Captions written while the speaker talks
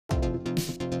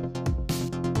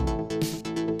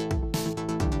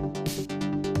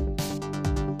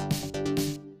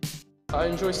I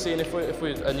enjoy seeing if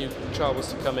a new child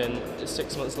was to come in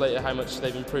 6 months later how much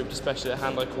they've improved, especially at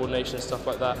hand-eye coordination and stuff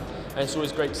like that. And it's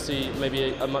always great to see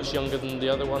maybe a much younger than the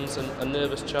other ones and a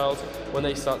nervous child when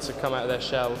they start to come out of their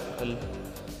shell and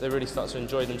they really start to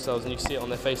enjoy themselves, and you see it on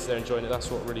their face they're enjoying it. That's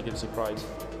what really gives you pride.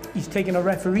 He's taken a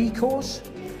referee course,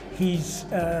 he's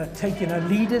taken a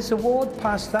leaders award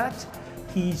past that,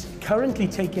 he's currently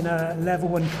taking a level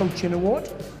 1 coaching award.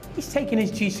 He's taken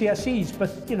his GCSEs,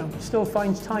 but you know, still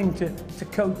finds time to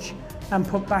coach and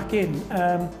put back in.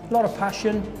 A lot of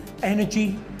passion,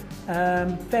 energy,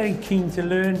 very keen to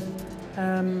learn,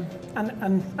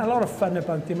 and a lot of fun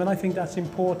about him. And I think that's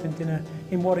important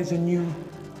in what is a new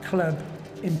club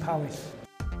in Powys.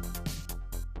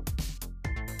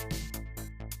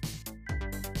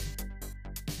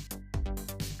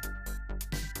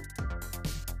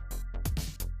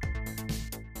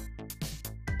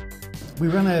 We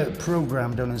run a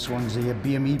programme down in Swansea, a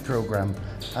BME programme,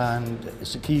 and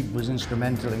Saqib was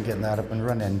instrumental in getting that up and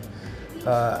running.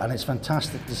 And it's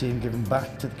fantastic to see him giving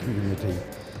back to the community.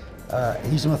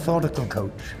 He's a methodical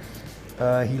coach.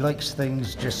 He likes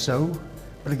things just so,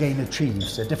 but again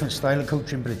achieves. A different style of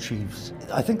coaching, but achieves.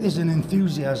 I think there's an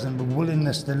enthusiasm, a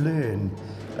willingness to learn,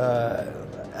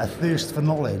 a thirst for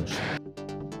knowledge.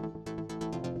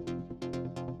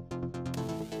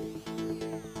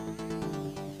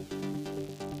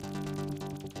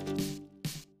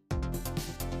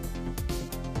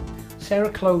 Sarah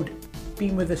Clode,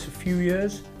 been with us a few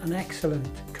years, an excellent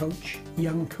coach,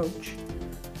 young coach.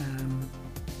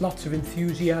 Lots of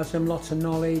enthusiasm, lots of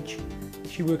knowledge.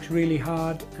 She works really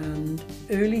hard, and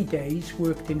early days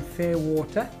worked in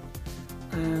Fairwater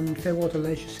and Fairwater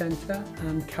Leisure Centre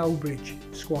and Cowbridge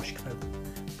Squash Club.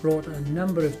 Brought a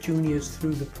number of juniors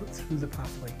through the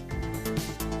pathway.